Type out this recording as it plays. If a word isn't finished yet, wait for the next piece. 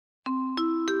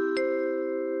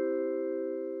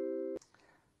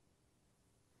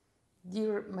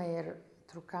Dear Mayor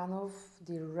Trukhanov,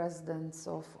 dear residents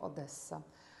of Odessa,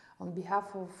 on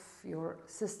behalf of your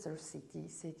sister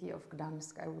city of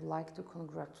Gdansk, I would like to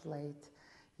congratulate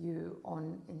you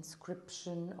on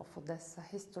inscription of Odessa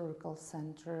Historical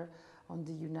Center on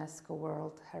the UNESCO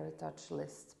World Heritage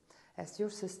List. As your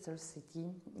sister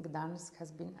city, Gdansk has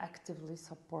been actively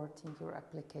supporting your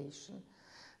application.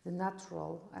 The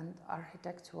natural and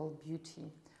architectural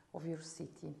beauty of your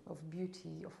city, of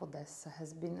beauty of Odessa,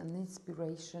 has been an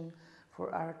inspiration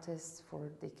for artists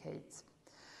for decades.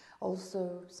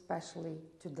 Also, especially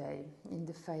today, in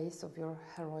the face of your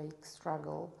heroic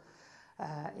struggle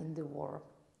in the war,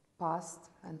 past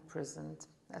and present,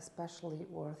 especially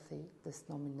worthy this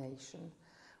nomination.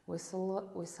 We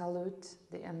salute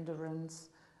the endurance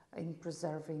in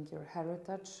preserving your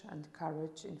heritage and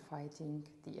courage in fighting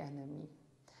the enemy.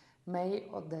 May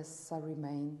Odessa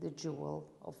remain the jewel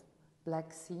of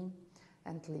Black Sea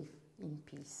and live in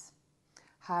peace.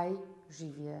 Haj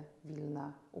żyje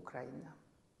Wilna Ukraina.